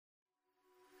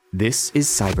This is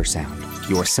Cybersound,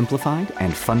 your simplified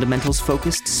and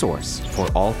fundamentals-focused source for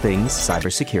all things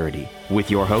cybersecurity, with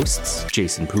your hosts,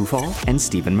 Jason Pufall and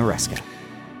Stephen Maresca.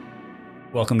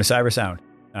 Welcome to Cybersound.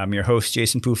 I'm your host,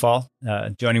 Jason Pufall.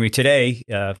 Joining me today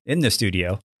in the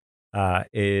studio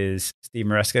is Steve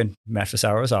Maresca and Matt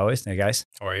Fasaro, as always. Hey, guys.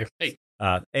 How are you? Hey.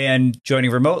 And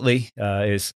joining remotely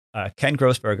is Ken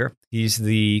Grossberger. He's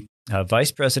the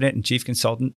Vice President and Chief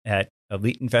Consultant at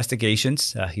Elite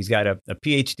Investigations. He's got a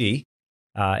PhD,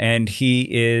 and he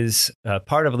is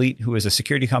part of Elite, who is a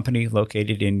security company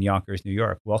located in Yonkers, New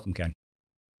York. Welcome, Ken.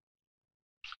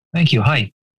 Thank you.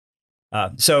 Hi.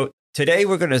 So today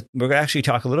we're going to actually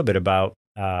talk a little bit about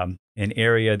an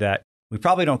area that we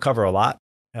probably don't cover a lot,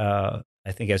 I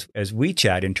think, as we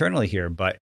chat internally here,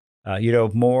 but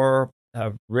more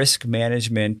risk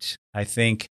management, I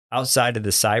think, outside of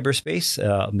the cyberspace,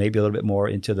 maybe a little bit more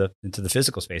into the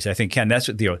physical space. I think, Ken, that's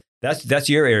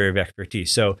your area of expertise.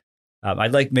 So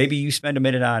I'd like maybe you spend a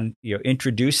minute on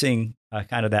introducing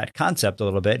kind of that concept a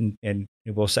little bit, and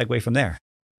we'll segue from there.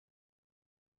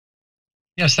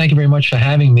 Yes, thank you very much for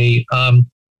having me.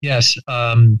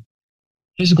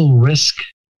 Physical risk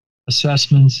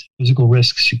assessments, physical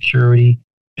risk security,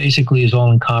 basically is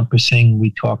all encompassing.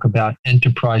 We talk about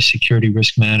enterprise security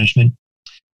risk management.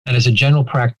 And as a general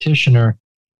practitioner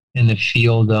in the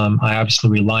field, I obviously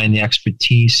rely on the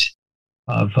expertise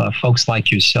of folks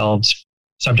like yourselves,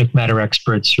 subject matter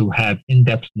experts who have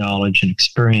in-depth knowledge and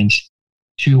experience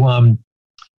to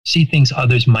see things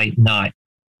others might not.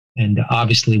 And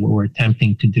obviously what we're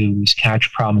attempting to do is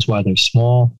catch problems while they're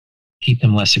small, keep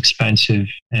them less expensive,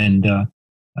 and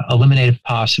eliminate if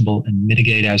possible and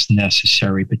mitigate as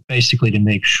necessary, but basically to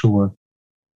make sure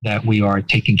that we are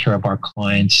taking care of our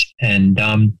clients and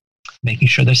making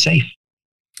sure they're safe.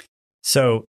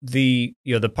 So the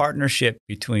partnership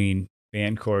between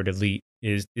Vancord Elite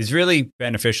is really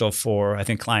beneficial for, I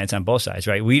think, clients on both sides,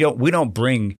 right? We don't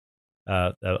bring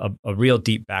a real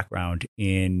deep background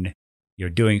in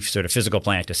doing sort of physical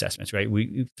plant assessments, right?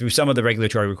 We through some of the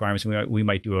regulatory requirements, we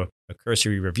might do a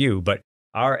cursory review, but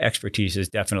our expertise is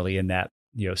definitely in that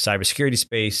cybersecurity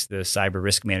space, the cyber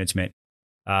risk management.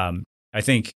 I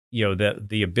think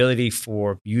the ability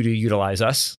for you to utilize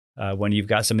us when you've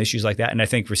got some issues like that, and I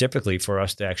think reciprocally for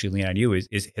us to actually lean on you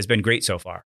has been great so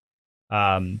far.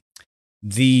 I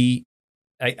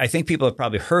think people have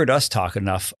probably heard us talk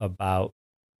enough about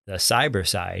the cyber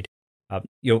side.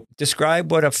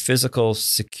 Describe what a physical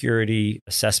security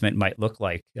assessment might look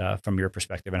like from your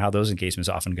perspective, and how those engagements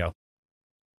often go.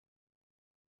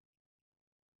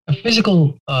 A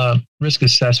physical risk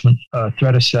assessment,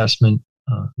 threat assessment,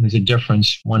 there's a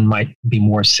difference. One might be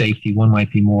more safety, one might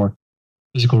be more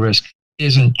physical risk.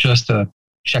 Isn't just a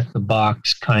check the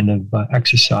box kind of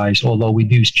exercise, although we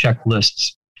do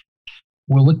checklists.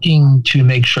 We're looking to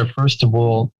make sure, first of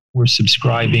all, we're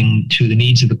subscribing to the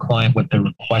needs of the client, what they're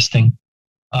requesting.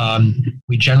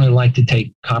 We generally like to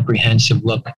take a comprehensive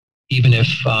look, even if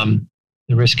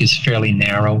the risk is fairly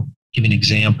narrow. Give you an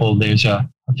example. There's a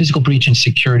physical breach in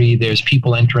security. There's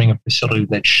people entering a facility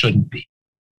that shouldn't be.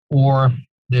 Or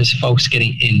there's folks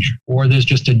getting injured. Or there's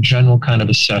just a general kind of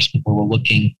assessment where we're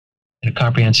looking in a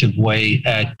comprehensive way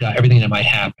at everything that might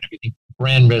happen. Everything from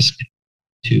brand risk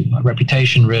to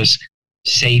reputation risk,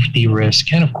 safety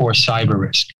risk, and of course, cyber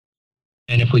risk.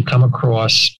 And if we come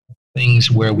across things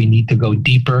where we need to go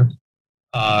deeper,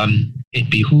 it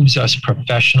behooves us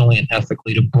professionally and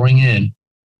ethically to bring in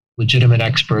legitimate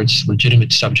experts,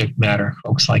 legitimate subject matter,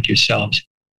 folks like yourselves,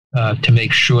 to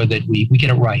make sure that we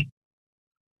get it right.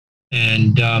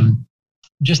 And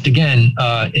just again,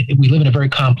 we live in a very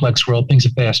complex world. Things are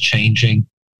fast changing.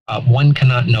 One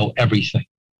cannot know everything.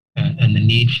 And the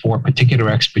need for particular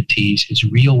expertise is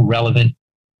real, relevant,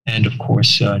 and of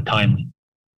course, timely.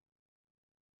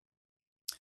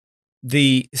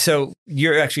 So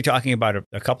you're actually talking about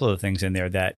a couple of things in there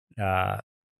that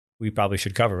we probably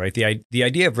should cover, right? The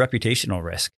idea of reputational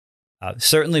risk.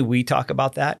 Certainly, we talk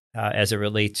about that as it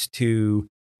relates to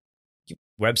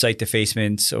website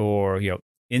defacements or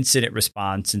incident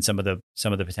response and some of the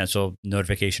potential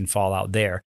notification fallout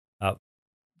there.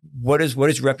 What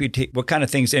kind of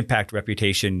things impact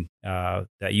reputation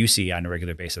that you see on a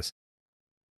regular basis?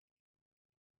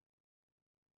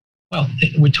 Well,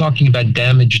 we're talking about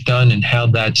damage done and how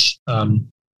that's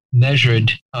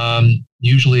measured.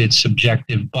 Usually it's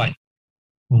subjective, but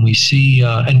when we see,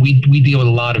 and we deal with a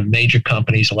lot of major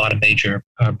companies, a lot of major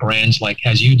brands like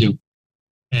as you do,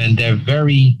 and they're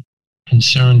very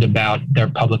concerned about their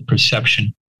public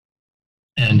perception.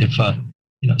 And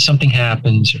if something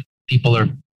happens, or people are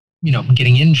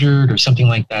getting injured or something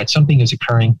like that, something is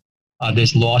occurring,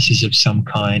 there's losses of some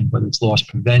kind, whether it's loss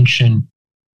prevention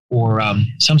or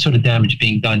some sort of damage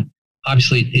being done,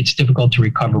 obviously it's difficult to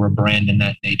recover a brand in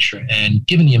that nature. And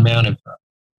given the amount of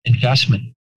investment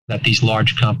that these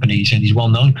large companies and these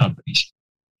well-known companies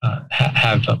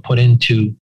have put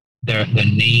into their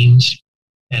names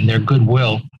and their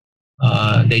goodwill,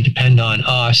 they depend on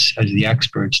us as the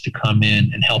experts to come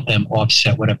in and help them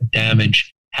offset whatever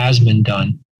damage has been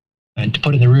done and to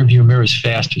put it in the rearview mirror as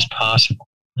fast as possible.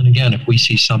 And again, if we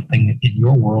see something in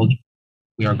your world,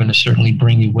 we are going to certainly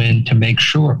bring you in to make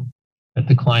sure that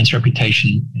the client's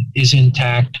reputation is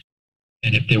intact,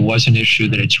 and if there was an issue,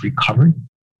 that it's recovered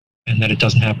and that it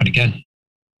doesn't happen again.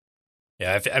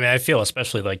 Yeah, I feel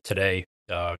especially like today,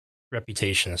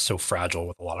 reputation is so fragile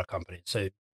with a lot of companies. So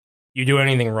you do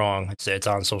anything wrong, it's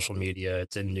on social media,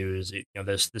 it's in news.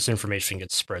 This information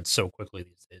gets spread so quickly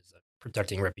these days that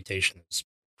protecting reputation is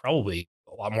probably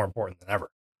a lot more important than ever.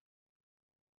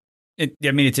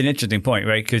 It's an interesting point,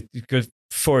 right? Because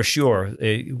for sure,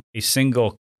 a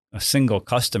single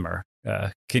customer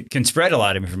can spread a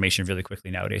lot of information really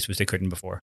quickly nowadays, which they couldn't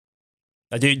before.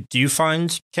 Do you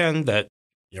find, Ken, that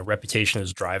reputation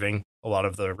is driving a lot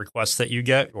of the requests that you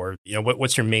get, or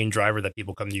what's your main driver that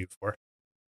people come to you for?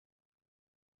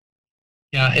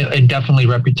 Yeah, and definitely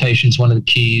reputation is one of the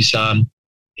keys.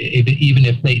 Even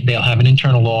if they'll have an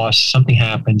internal loss, something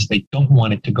happens, they don't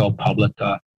want it to go public.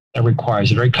 That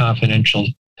requires a very confidential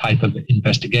type of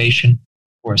investigation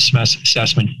or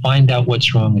assessment. Find out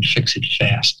what's wrong and fix it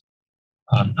fast.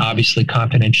 Obviously,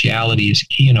 confidentiality is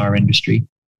key in our industry,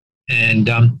 and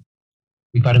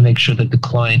we've got to make sure that the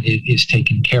client is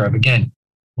taken care of. Again,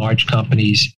 large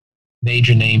companies,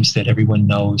 major names that everyone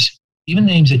knows, even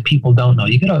names that people don't know.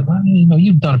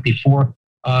 You've done it before.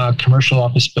 Commercial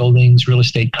office buildings, real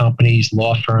estate companies,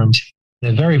 law firms,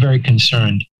 they're very, very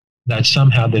concerned that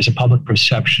somehow there's a public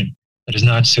perception that is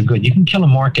not so good. You can kill a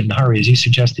market in a hurry, as you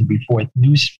suggested before.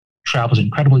 News travels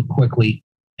incredibly quickly,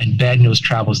 and bad news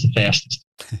travels the fastest.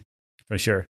 For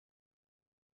sure.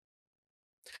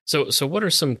 So what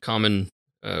are some common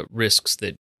risks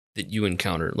that you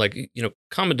encounter? Like,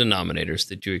 common denominators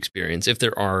that you experience, if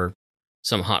there are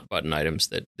some hot button items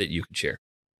that you can share?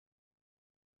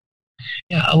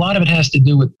 Yeah, a lot of it has to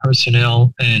do with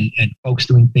personnel and folks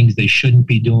doing things they shouldn't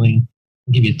be doing.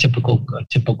 I'll give you a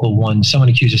typical one. Someone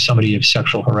accuses somebody of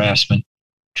sexual harassment.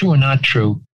 True or not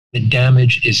true, the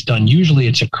damage is done. Usually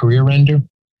it's a career ender,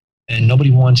 and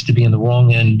nobody wants to be in the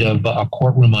wrong end of a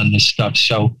courtroom on this stuff.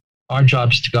 So our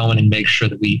job is to go in and make sure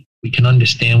that we can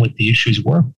understand what the issues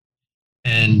were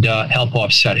and help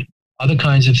offset it. Other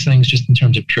kinds of things, just in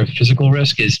terms of pure physical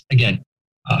risk, is, again,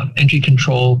 entry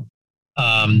control,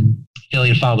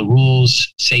 failure to follow the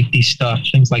rules, safety stuff,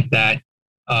 things like that.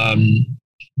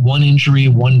 One injury,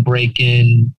 one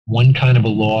break-in, one kind of a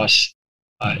loss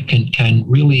can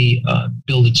really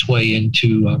build its way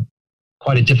into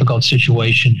quite a difficult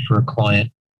situation for a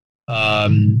client.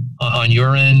 On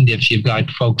your end, if you've got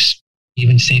folks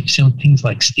even some things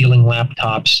like stealing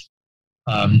laptops,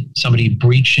 somebody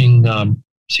breaching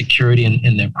security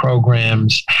in their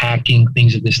programs, hacking,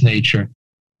 things of this nature,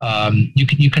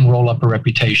 you can roll up a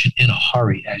reputation in a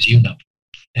hurry, as you know.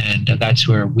 And that's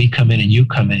where we come in and you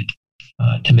come in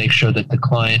to make sure that the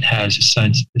client has a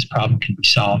sense that this problem can be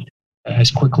solved as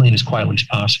quickly and as quietly as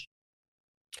possible.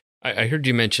 I heard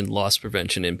you mention loss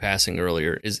prevention in passing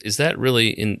earlier. Is that really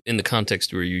in the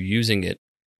context where you're using it,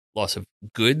 loss of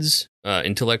goods,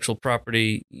 intellectual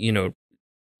property,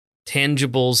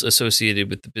 tangibles associated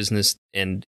with the business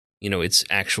and, its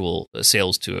actual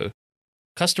sales to a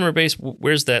customer base?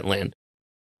 Where's that land?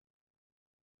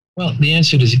 Well, the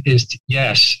answer is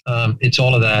yes. It's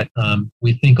all of that.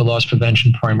 We think of loss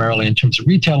prevention primarily in terms of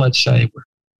retail, let's say, where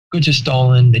goods are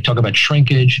stolen. They talk about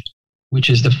shrinkage, which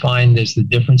is defined as the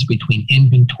difference between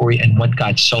inventory and what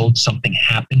got sold. Something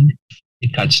happened.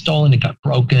 It got stolen, it got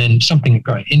broken, something,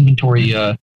 inventory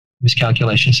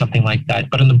miscalculation, something like that.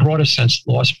 But in the broader sense,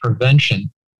 loss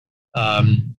prevention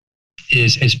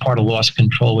is part of loss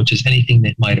control, which is anything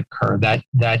that might occur. That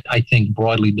I think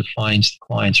broadly defines the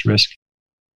client's risk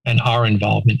and our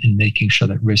involvement in making sure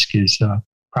that risk is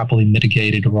properly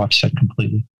mitigated or offset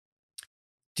completely.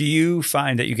 Do you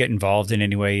find that you get involved in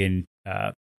any way in,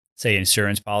 say,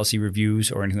 insurance policy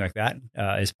reviews or anything like that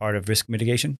as part of risk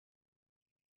mitigation?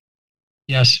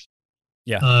 Yes.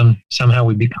 Yeah. Somehow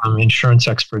we become insurance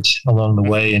experts along the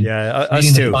way, and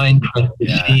us too. The fine print.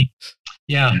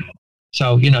 Yeah.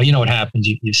 So you know what happens.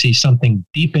 You see something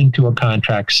deep into a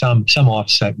contract. Some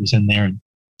offset was in there, and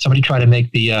somebody tried to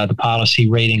make the policy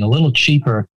rating a little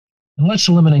cheaper. And let's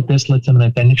eliminate this. Let's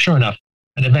eliminate that. And sure enough,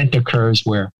 an event occurs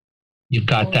where you've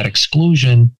got that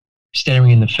exclusion,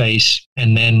 staring in the face,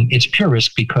 and then it's pure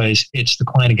risk because it's the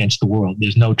client against the world.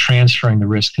 There's no transferring the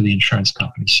risk to the insurance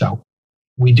company. So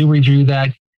we do review that.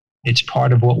 It's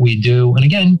part of what we do. And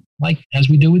again, like as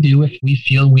we do with you, if we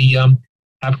feel we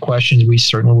have questions, we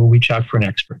certainly will reach out for an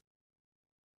expert.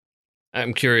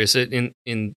 I'm curious, in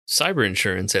cyber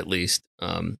insurance at least,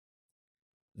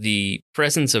 the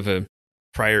presence of a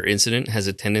prior incident has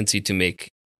a tendency to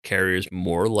make carriers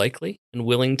more likely and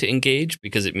willing to engage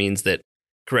because it means that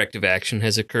corrective action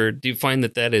has occurred. Do you find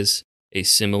that that is a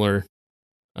similar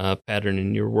pattern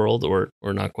in your world, or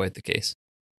not quite the case?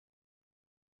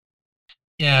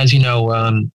 Yeah, as you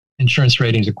know, insurance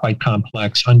ratings are quite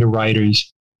complex.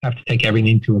 Underwriters have to take everything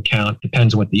into account.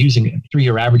 Depends on what they're using. A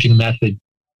 3-year averaging method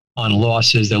on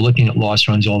losses. They're looking at loss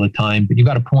runs all the time. But you've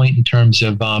got a point in terms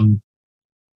of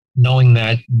knowing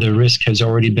that the risk has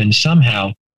already been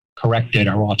somehow corrected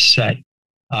or offset.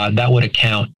 That would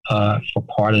account for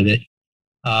part of it.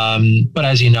 But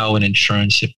as you know, in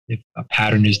insurance, if a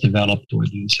pattern is developed or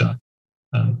there's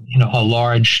a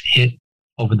large hit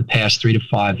over the past 3 to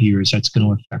 5 years, that's going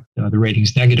to affect the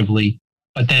ratings negatively.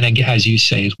 But then, as you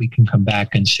say, is we can come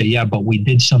back and say, yeah, but we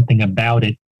did something about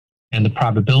it, and the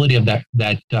probability of that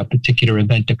particular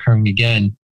event occurring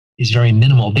again is very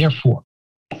minimal. Therefore,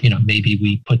 maybe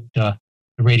we put the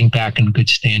rating back in good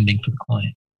standing for the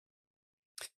client.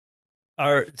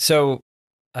 So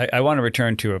I want to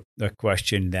return to a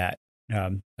question that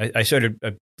I sort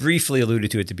of briefly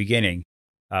alluded to at the beginning.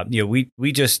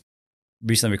 We just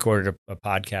recently recorded a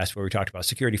podcast where we talked about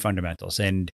security fundamentals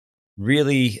and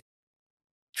really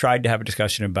tried to have a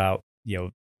discussion about,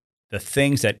 the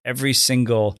things that every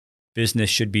single business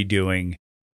should be doing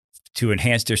to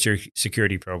enhance their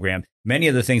security program. Many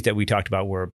of the things that we talked about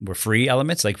were free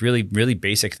elements, like really, really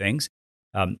basic things.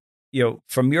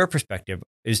 From your perspective,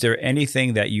 is there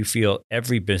anything that you feel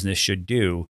every business should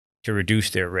do to reduce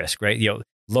their risk, right?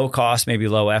 Low cost, maybe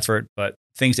low effort, but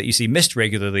things that you see missed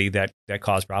regularly that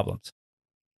cause problems.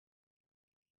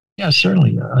 Yeah,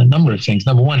 certainly. A number of things.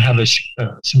 Number one, have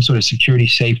some sort of security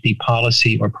safety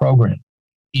policy or program.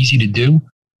 Easy to do.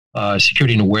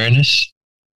 Security and awareness.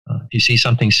 If you see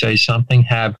something, say something.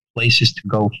 Have places to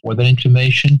go for that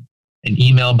information. An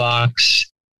email box.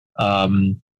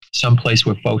 Some place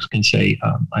where folks can say,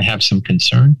 I have some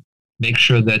concern. Make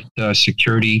sure that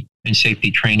security and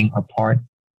safety training are part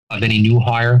of any new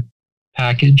hire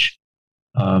package.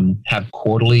 Have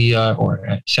quarterly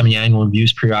or semi-annual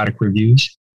reviews, periodic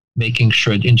reviews. Making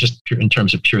sure, in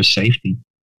terms of pure safety,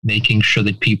 making sure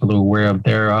that people are aware of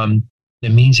their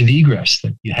means of egress,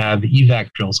 that you have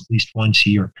evac drills at least once a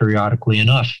year, periodically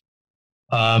enough.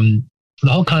 The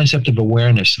whole concept of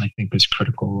awareness, I think, is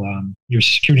critical. Your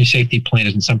security safety plan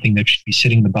isn't something that should be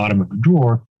sitting in the bottom of a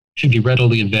drawer. It should be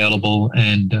readily available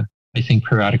and I think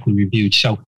periodically reviewed.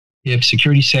 So if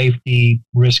security safety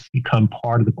risks become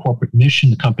part of the corporate mission,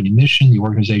 the company mission, the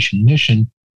organization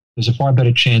mission, there's a far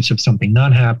better chance of something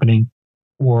not happening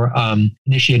or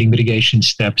initiating mitigation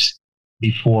steps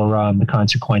before the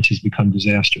consequences become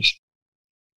disastrous.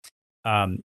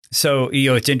 So,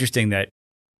 it's interesting that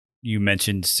you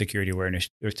mentioned security awareness,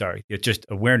 it's just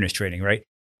awareness training, right?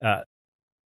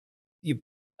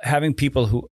 Having people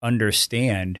who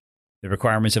understand the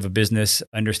requirements of a business,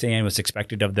 understand what's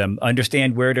expected of them,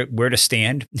 understand where to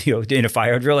stand, in a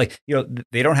fire drill.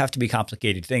 They don't have to be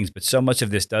complicated things, but so much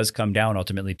of this does come down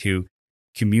ultimately to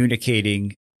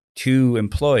communicating to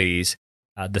employees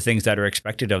the things that are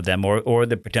expected of them or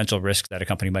the potential risks that a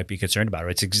company might be concerned about.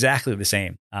 It's exactly the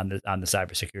same on the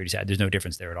cybersecurity side. There's no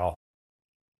difference there at all.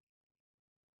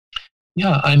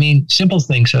 Yeah, I mean, simple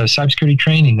things, cybersecurity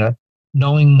training,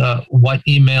 knowing what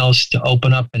emails to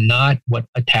open up and not, what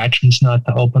attachments not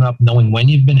to open up, knowing when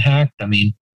you've been hacked. I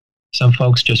mean, some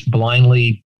folks just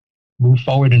blindly move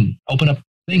forward and open up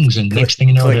things, and next thing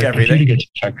you know, their computer gets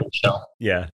infected. So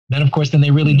yeah, then of course, then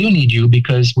they really do need you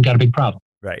because we got a big problem.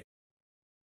 Right.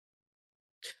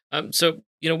 So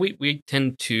we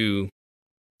tend to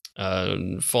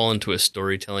fall into a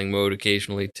storytelling mode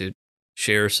occasionally to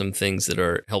share some things that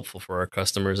are helpful for our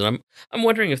customers, and I'm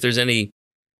wondering if there's any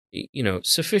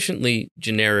sufficiently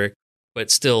generic but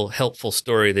still helpful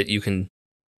story that you can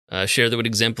share that would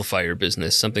exemplify your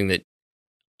business, something that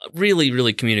really,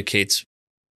 really communicates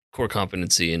core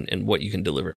competency and what you can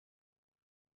deliver.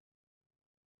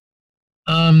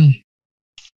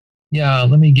 Yeah,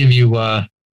 let me give you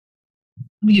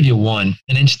one,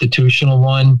 an institutional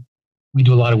one. We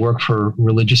do a lot of work for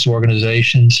religious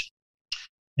organizations,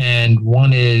 and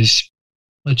one is,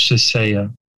 let's just say,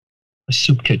 a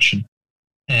soup kitchen.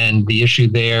 And the issue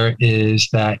there is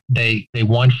that they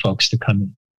want folks to come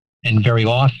in. And very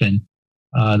often,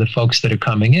 the folks that are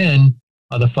coming in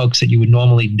are the folks that you would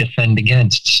normally defend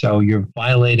against. So you're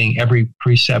violating every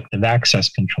precept of access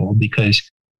control because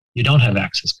you don't have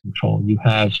access control. You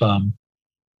have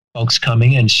folks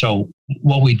coming in. So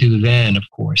what we do then, of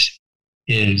course,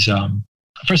 is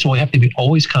first of all, we have to be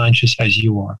always conscious, as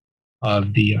you are,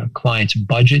 of the client's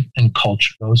budget and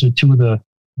culture. Those are two of the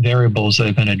variables that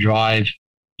are going to drive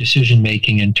decision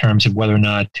making in terms of whether or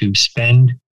not to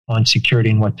spend on security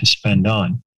and what to spend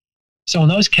on. So in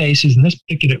those cases, in this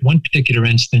one particular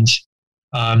instance,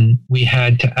 we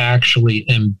had to actually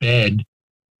embed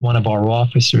one of our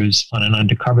officers on an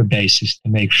undercover basis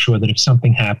to make sure that if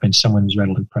something happened, someone was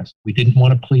readily present. We didn't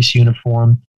want a police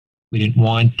uniform. We didn't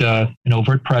want an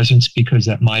overt presence because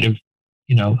that might have,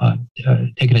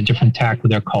 taken a different tack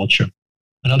with their culture.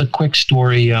 Another quick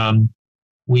story,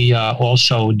 we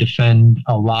also defend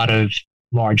a lot of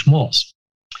large malls.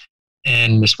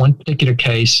 And this one particular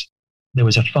case, there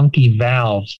was a funky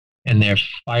valve in their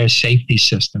fire safety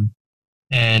system.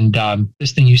 And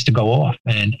this thing used to go off.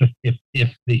 And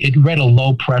if it read a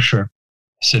low pressure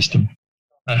system,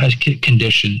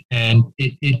 condition, and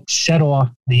it set off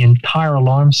the entire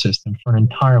alarm system for an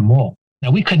entire mall.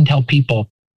 Now, we couldn't tell people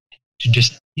to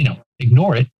just,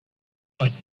 ignore it,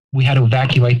 but we had to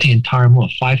evacuate the entire mall,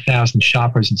 5,000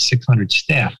 shoppers and 600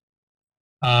 staff.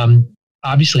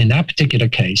 Obviously, in that particular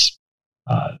case,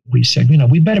 we said,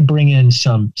 we better bring in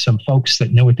some folks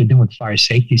that know what they're doing with fire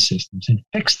safety systems, and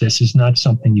fix this is not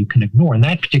something you can ignore. In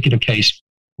that particular case,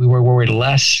 we were worried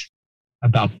less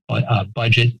about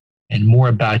budget and more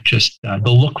about just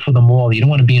the look for the mall. You don't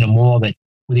want to be in a mall where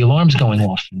the alarm's going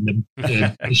off and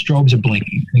the strobes are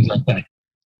blinking, things like that.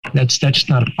 That's just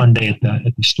not a fun day at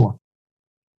the store.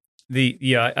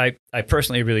 I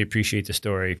personally really appreciate the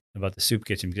story about the soup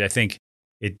kitchen because I think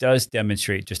it does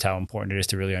demonstrate just how important it is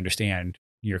to really understand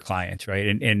your clients, right?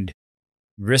 And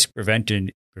risk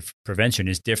prevention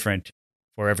is different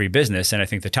for every business, and I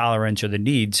think the tolerance or the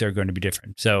needs are going to be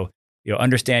different. So,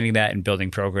 understanding that and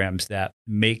building programs that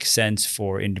make sense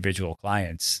for individual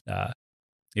clients,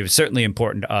 it was certainly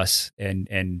important to us, and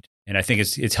I think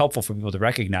it's helpful for people to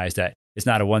recognize that it's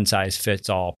not a one size fits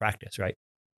all practice, right?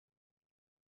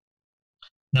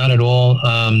 Not at all.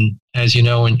 As you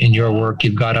know, in your work,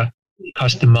 you've got to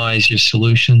customize your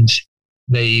solutions.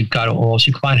 They've got to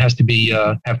also, your client has to be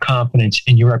have confidence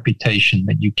in your reputation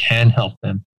that you can help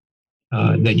them,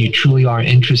 that you truly are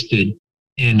interested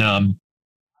in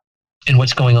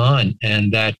what's going on,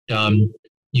 and that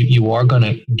you are going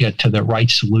to get to the right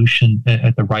solution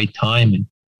at the right time and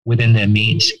within their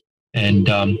means, and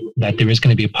that there is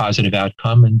going to be a positive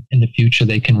outcome, and in the future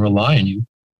they can rely on you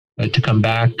to come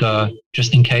back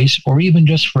just in case, or even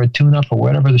just for a tune-up or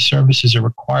whatever the services are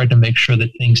required to make sure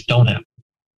that things don't happen.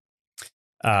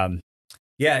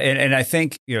 And I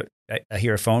think I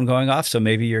hear a phone going off, so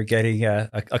maybe you're getting a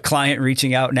client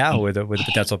reaching out now with a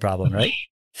potential problem, right?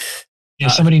 Yeah,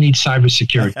 somebody needs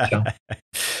cybersecurity.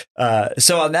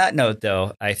 So on that note,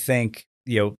 though, I think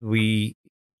we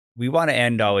want to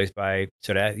end always by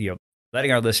sort of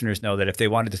letting our listeners know that if they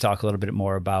wanted to talk a little bit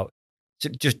more about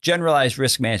just generalized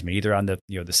risk management, either on the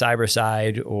the cyber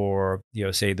side or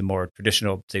say the more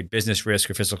traditional business risk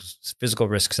or physical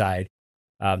risk side,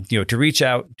 to reach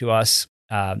out to us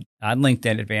on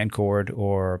LinkedIn at VanCord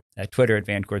or at Twitter at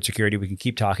VanCord Security. We can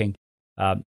keep talking.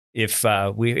 If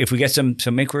we get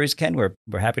some inquiries, Ken,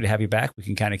 we're happy to have you back. We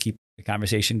can kind of keep the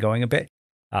conversation going a bit.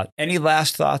 Any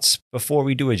last thoughts before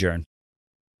we do adjourn?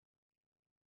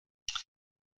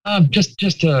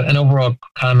 Just an overall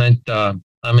comment.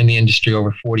 I'm in the industry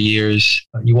over 40 years.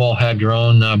 You all have your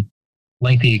own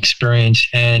lengthy experience,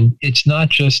 and it's not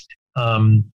just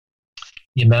the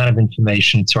amount of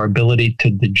information. It's our ability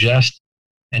to digest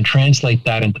and translate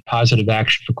that into positive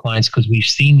action for clients, because we've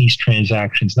seen these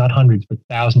transactions, not hundreds, but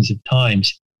thousands of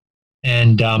times.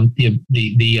 And the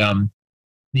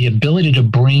ability to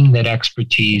bring that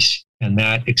expertise and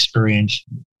that experience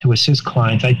to assist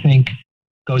clients, I think,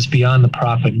 goes beyond the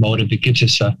profit motive. It gives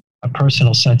us a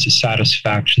personal sense of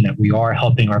satisfaction that we are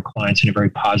helping our clients in a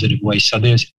very positive way. So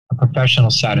there's a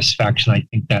professional satisfaction. I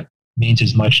think that means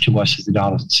as much to us as the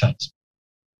dollars and cents.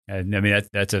 And I mean,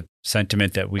 that's a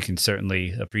sentiment that we can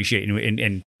certainly appreciate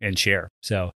and share.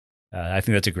 So I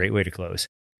think that's a great way to close.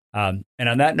 And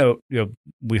on that note,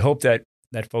 we hope that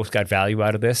folks got value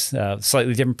out of this,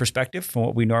 slightly different perspective from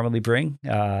what we normally bring.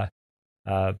 And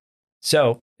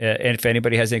if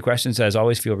anybody has any questions, as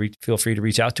always, feel free to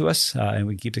reach out to us and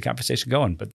we can keep the conversation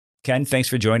going. But Ken, thanks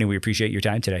for joining. We appreciate your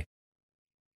time today.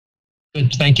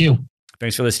 Good. Thank you.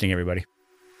 Thanks for listening, everybody.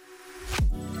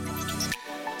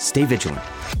 Stay vigilant.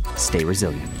 Stay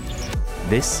resilient.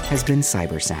 This has been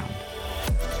CyberSound.